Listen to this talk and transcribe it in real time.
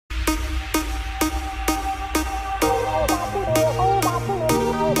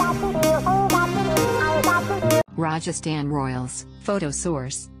Rajasthan Royals, photo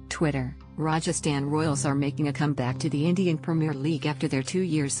source, Twitter. Rajasthan Royals are making a comeback to the Indian Premier League after their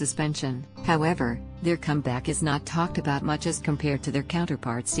 2-year suspension. However, their comeback is not talked about much as compared to their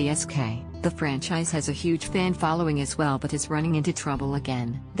counterpart CSK. The franchise has a huge fan following as well but is running into trouble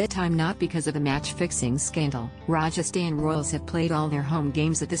again. That time not because of a match-fixing scandal. Rajasthan Royals have played all their home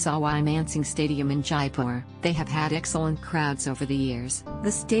games at the Sawai Mansingh Stadium in Jaipur. They have had excellent crowds over the years.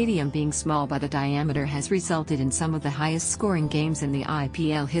 The stadium being small by the diameter has resulted in some of the highest scoring games in the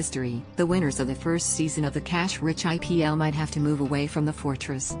IPL history. The winners of the first season of the cash-rich IPL might have to move away from the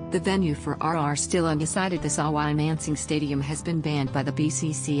fortress. The venue for RR still undecided. The Sawai Mansingh Stadium has been banned by the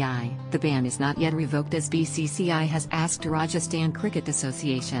BCCI. The ban is not yet revoked as BCCI has asked Rajasthan Cricket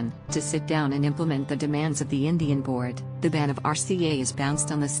Association to sit down and implement the demands of the Indian board. The ban of RCA is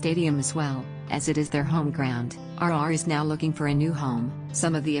bounced on the stadium as well, as it is their home ground. RR is now looking for a new home.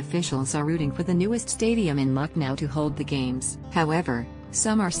 Some of the officials are rooting for the newest stadium in Lucknow to hold the games. However,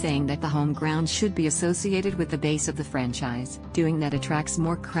 some are saying that the home ground should be associated with the base of the franchise. Doing that attracts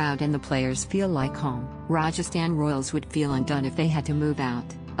more crowd and the players feel like home. Rajasthan Royals would feel undone if they had to move out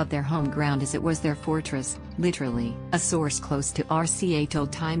of their home ground as it was their fortress, literally. A source close to RCA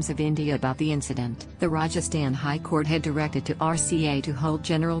told Times of India about the incident. The Rajasthan High Court had directed to RCA to hold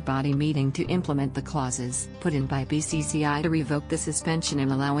general body meeting to implement the clauses put in by BCCI to revoke the suspension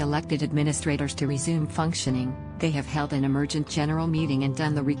and allow elected administrators to resume functioning. They have held an emergent general meeting and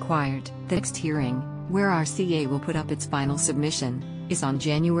done the required. The next hearing, where RCA will put up its final submission, is on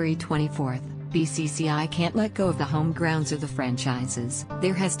January 24th. BCCI can't let go of the home grounds of the franchises.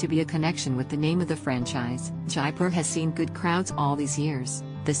 There has to be a connection with the name of the franchise. Jaipur has seen good crowds all these years,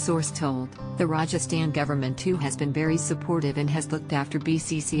 the source told. The Rajasthan government too has been very supportive and has looked after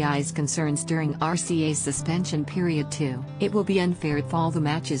BCCI's concerns during RCA's suspension period too. It will be unfair if all the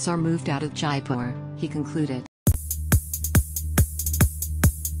matches are moved out of Jaipur, he concluded.